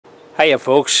Hiya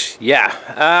folks,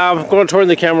 I'm going to turn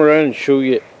the camera around and show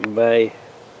you my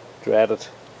dreaded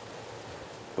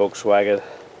Volkswagen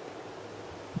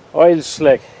oil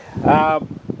slick.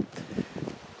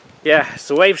 It's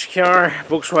the wife's car,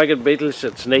 Volkswagen Beetle.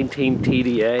 It's 19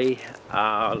 TDA,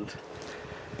 and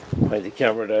point the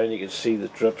camera down, you can see the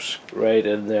drips right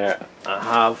in there. I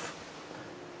have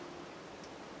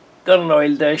got an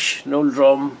oil dish, an old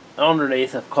drum.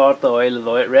 Underneath I've caught the oil, and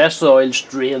the rest of the oil's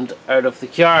drained out of the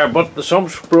car, but the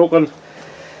sump's broken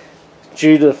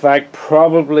due to the fact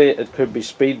probably it could be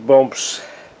speed bumps,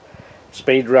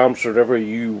 speed ramps, whatever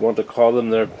you want to call them.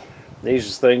 These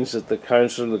are things that the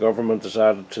council, the government has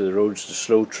added to the roads to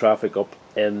slow traffic up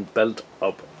in built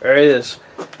up areas.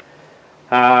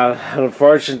 And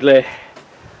unfortunately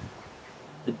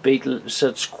the Beetle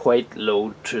sits quite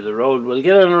low to the road. We'll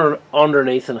get in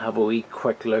underneath and have a wee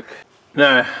quick look.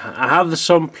 Now, I have the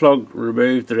sump plug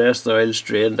removed, the rest of the oil's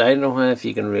drained. I don't know if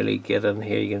you can really get in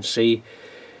here. You can see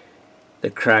the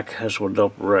crack has went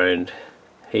up round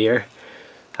here.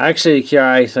 Actually, the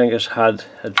car, I think, has had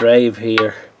a drive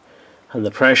here, and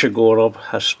the pressure going up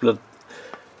has split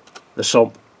the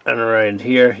sump in around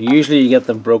here. Usually you get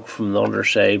them broke from the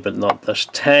underside, but not this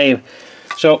time.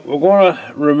 So we're going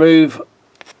to remove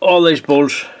all these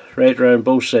bolts right around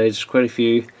both sides, quite a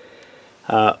few.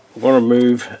 We're going to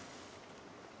remove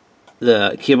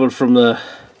the cable from the,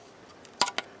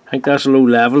 I think that's a low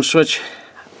level switch,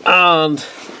 and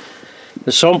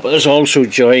the sump is also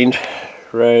joined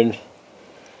round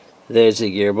the edge of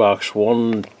the gearbox.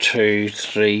 1, 2,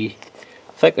 3,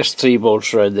 I think there's 3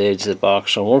 bolts around the edge of the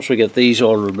box. So once we get these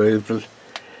all removed,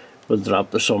 we'll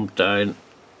drop the sump down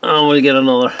and we'll get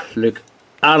another look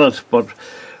at it. But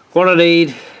what I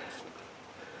need,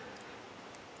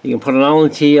 you can put an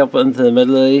Allen key up into the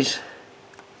middle of these,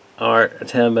 or a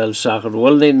 10mm socket.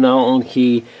 We'll need an Allen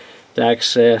key to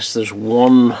access. There's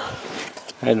one, I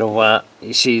don't know what,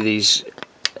 you see these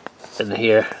in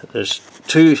here, there's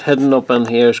 2 hidden up in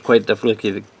here. It's quite difficult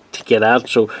to get at,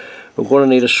 so we're going to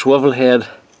need a swivel head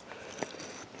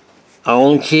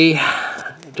Allen key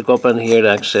to go up in here to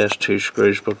access 2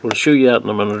 screws, but we'll show you that in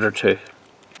a minute or two.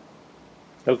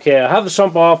 Okay, I have the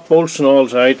sump off, bolts and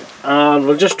all's out, and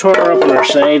we'll just turn her up on our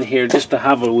side here just to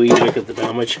have a wee look at the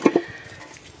damage.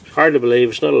 It's hard to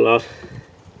believe, it's not a lot.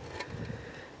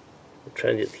 I'm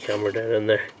trying to get the camera down in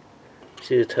there.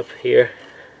 See the tip here?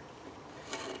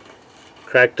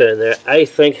 Crack down there. I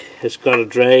think it's got a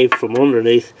drive from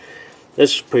underneath.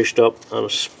 This is pushed up and a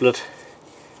split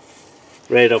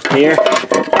right up here.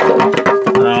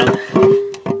 And I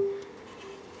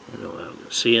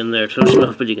don't see in there close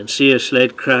enough, but you can see a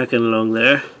slight cracking along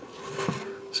there.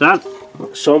 So that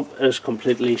sump is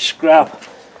completely scrap.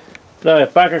 Now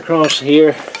back across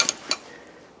here,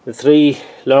 the 3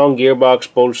 long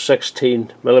gearbox bolts,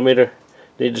 16mm.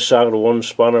 Need to socket one,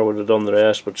 spanner would have done the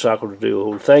rest, but socket would do the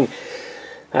whole thing.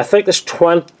 I think there's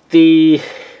 20,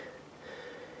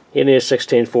 you need a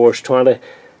 16 force, 20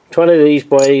 of these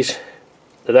boys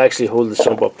that actually hold the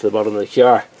sump up to the bottom of the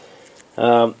car.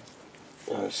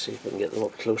 Let's see if we can get them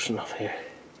up close enough here.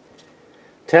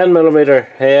 10mm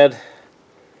head,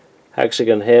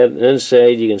 hexagon head, and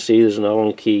inside you can see there's an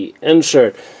Allen key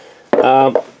insert.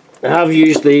 I have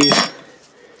used these.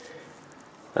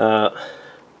 Let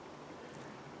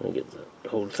me get the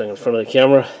whole thing in front of the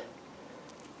camera.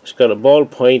 It's got a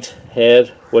ballpoint head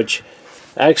which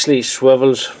actually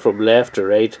swivels from left to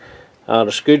right, and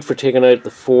it's good for taking out the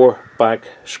 4 back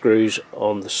screws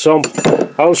on the sump.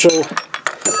 Also,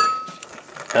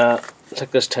 take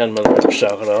this 10mm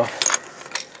socket off.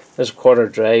 This is a quarter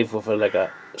drive with like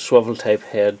a swivel type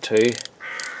head too.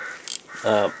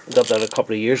 Got that a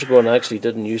couple of years ago and I actually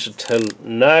didn't use it till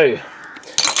now.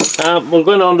 We'll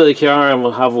go on to the car and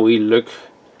we'll have a wee look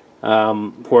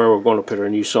where we're going to put our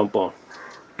new sump on.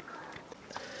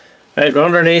 Right, we're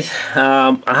underneath.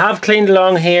 I have cleaned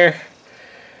along here,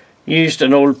 used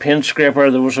an old paint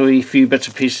scraper. There was a wee few bits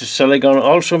and pieces of silicone,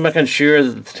 also making sure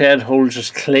that the head holes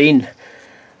is clean.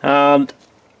 And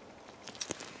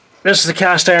this is the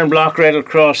cast iron block right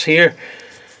across here.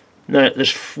 Now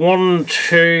there's 1,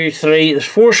 2, 3, there's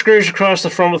 4 screws across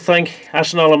the front, I think.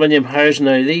 That's an aluminium housing.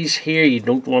 Now these here you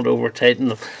don't want to over tighten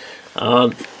them.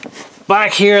 And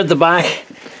back here at the back,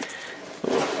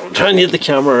 I'm trying to get the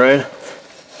camera around.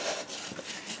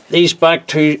 These back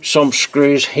 2 sump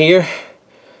screws here,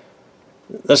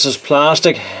 this is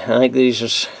plastic. I think these are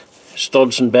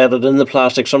studs embedded in the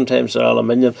plastic. Sometimes they're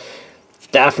aluminium.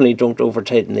 Definitely don't over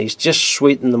tighten these, just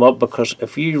sweeten them up, because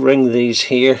if you ring these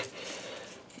here,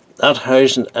 that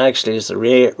housing actually is the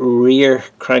rear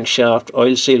crankshaft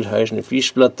oil seal housing. If you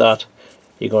split that,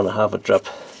 you're going to have a drip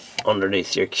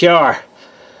underneath your car.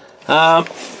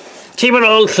 keep it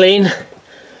all clean.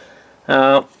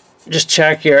 Just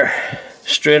check your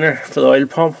strainer for the oil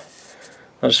pump.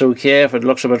 That's okay. If it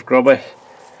looks a bit grubby,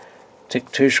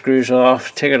 take 2 screws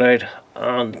off, take it out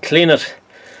and clean it.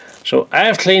 So I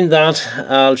have cleaned that.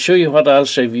 I'll show you what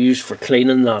else I've used for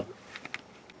cleaning that.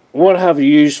 What have I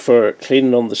used for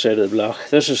cleaning on the side of the block?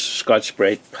 This is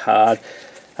Scotch-Brite pad.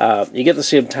 You get the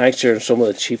same texture in some of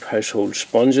the cheap household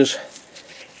sponges.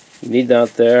 You need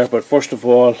that there, but first of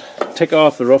all, take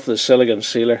off the rough of the silicone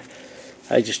sealer.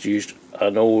 I just used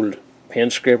an old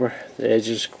paint scraper. The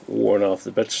edges worn off, the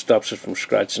bit stops it from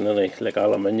scratching any like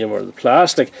aluminium or the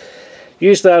plastic.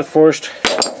 Use that first.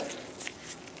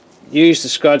 Use the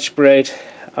Scotch-Brite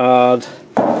and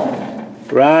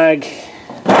rag,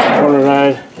 turn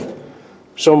around.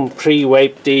 Some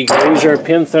pre-wipe degreaser,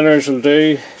 paint thinners will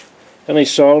do, any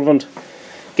solvent.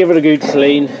 Give it a good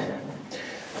clean.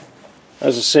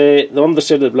 As I say, the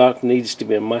underside of the block needs to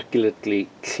be immaculately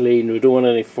clean. We don't want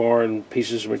any foreign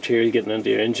pieces of material getting into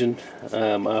your engine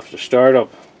after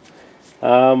startup.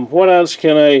 What else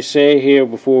can I say here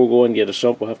before we go and get a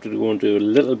sump? We'll have to go and do a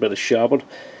little bit of shopping.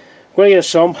 I'm going to get a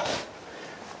sump.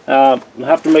 I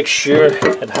have to make sure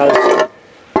it has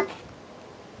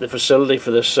the facility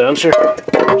for this sensor.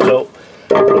 So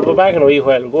we'll go back in a wee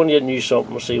while. We'll go and get a new sump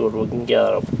and we'll see what we can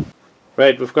gather up.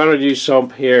 Right, we've got a new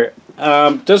sump here.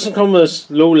 Doesn't come with this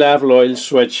low level oil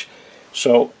switch,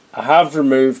 so I have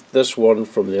removed this one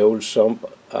from the old sump.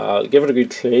 I'll give it a good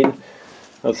clean.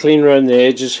 I'll clean around the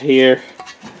edges here.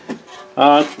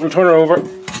 We'll turn it over.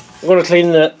 I'm going to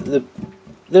clean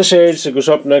this edge that goes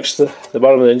up next to the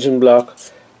bottom of the engine block.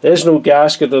 There's no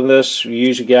gasket on this. We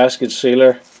use a gasket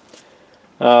sealer.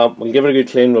 We'll give it a good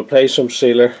clean. We'll apply some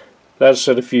sealer. Let it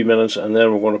sit a few minutes and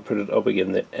then we're going to put it up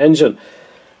again the engine.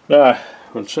 Now,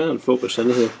 I'll try and focus in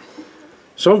here.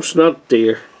 Sump's not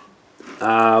dear.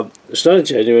 It's not a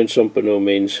genuine sump by no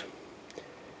means.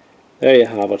 There you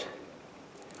have it.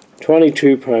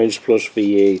 £22 plus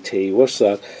VAT. What's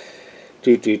that?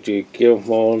 Come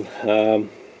on.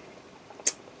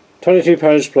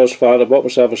 £22 plus VAT. I bought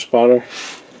myself a spanner.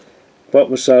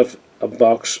 Bought myself a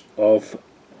box of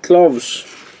gloves.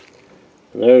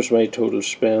 And there's my total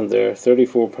spend there.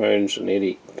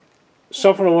 £34.80.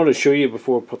 Something I want to show you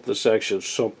before I put this actual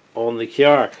sump on the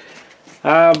car.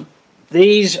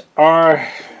 These are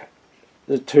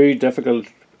the 2 difficult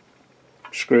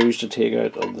screws to take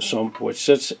out of the sump, which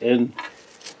sits in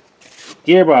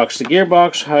gearbox. The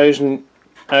gearbox housing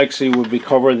actually would be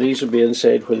covered. These would be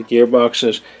inside where the gearbox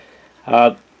is.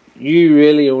 You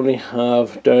really only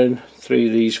have down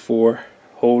through these 4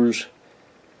 holes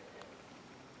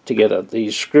to get at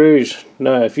these screws.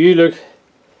 Now if you look,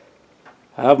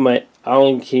 I have my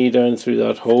Allen key down through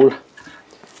that hole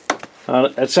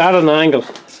and it's at an angle.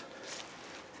 It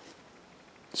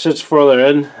sits further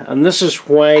in, and this is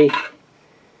why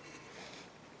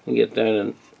you get down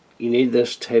and you need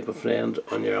this type of end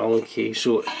on your Allen key,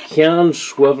 so it can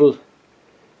swivel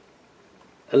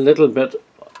a little bit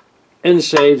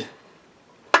inside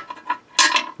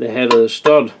the head of the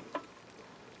stud.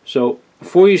 So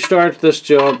before you start this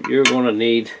job, you're going to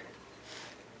need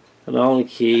an Allen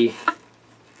key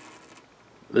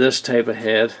with this type of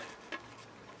head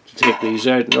to take these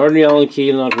out. An ordinary Allen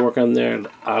key will not work on there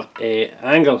at a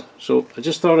angle, so I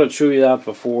just thought I'd show you that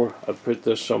before I put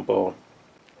this sump on.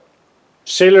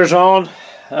 Sealers on.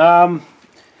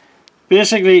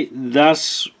 Basically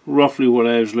that's roughly what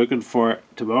I was looking for.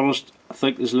 To be honest, I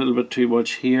think there's a little bit too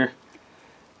much here,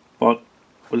 but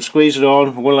we'll squeeze it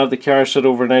on. We're going to let the car sit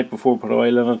overnight before we put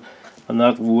oil in it, and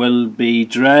that will be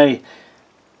dry.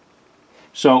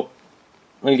 So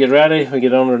we'll get ready, we'll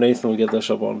get underneath and we'll get this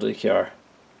up onto the car.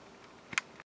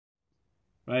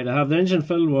 Right, I have the engine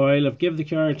filled with oil. I've given the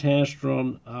car a test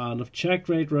run and I've checked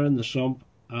right round the sump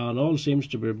and all seems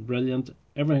to be brilliant.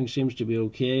 Everything seems to be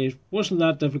okay. It wasn't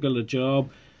that difficult a job,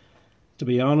 to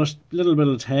be honest. A little bit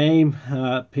of time,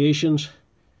 patience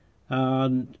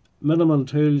and minimal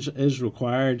tools is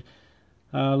required.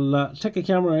 I'll take a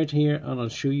camera out here and I'll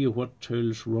show you what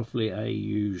tools roughly I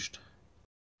used.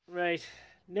 Right,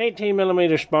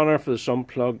 19mm spanner for the sump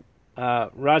plug,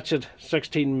 ratchet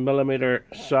 16mm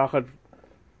socket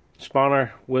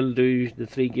spanner will do the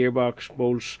 3 gearbox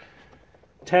bolts,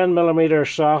 10mm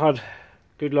socket,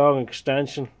 good long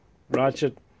extension,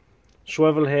 ratchet,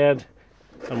 swivel head,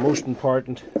 and most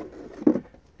important,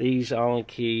 these Allen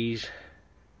keys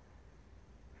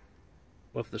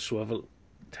with the swivel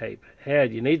type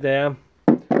head. You need them.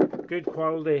 Good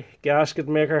quality gasket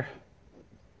maker.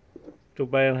 Don't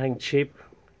buy anything cheap.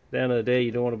 At the end of the day, you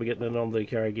don't want to be getting it under the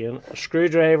car again. A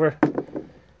screwdriver,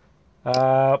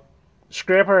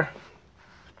 scraper,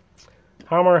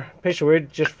 hammer, piece of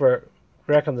wood just for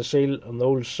breaking the seal on the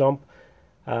old sump.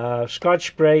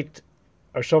 Scotch-Brite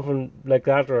or something like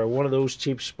that, or one of those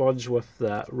cheap sponges with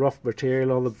rough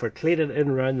material on them for cleaning in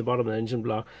and around the bottom of the engine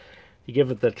block to give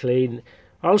it the clean.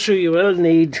 Also, you will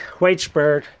need white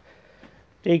spirit,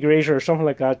 degreaser or something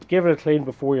like that. Give it a clean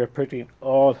before you're putting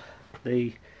on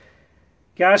the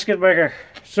gasket maker.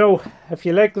 So, if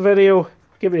you like the video,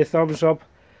 give me a thumbs up.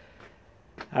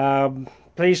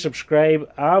 Please subscribe.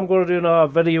 I'm going to do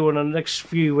another video in the next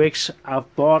few weeks.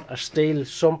 I've bought a steel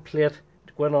sump plate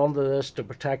to go in onto this to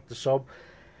protect the sump.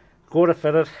 Go to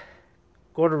fit it.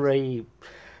 Go to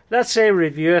let's say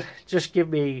review it. Just give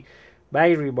me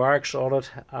my remarks on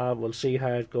it, and we'll see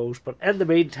how it goes. But in the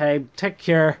meantime, take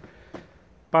care.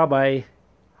 Bye bye.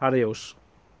 Adios.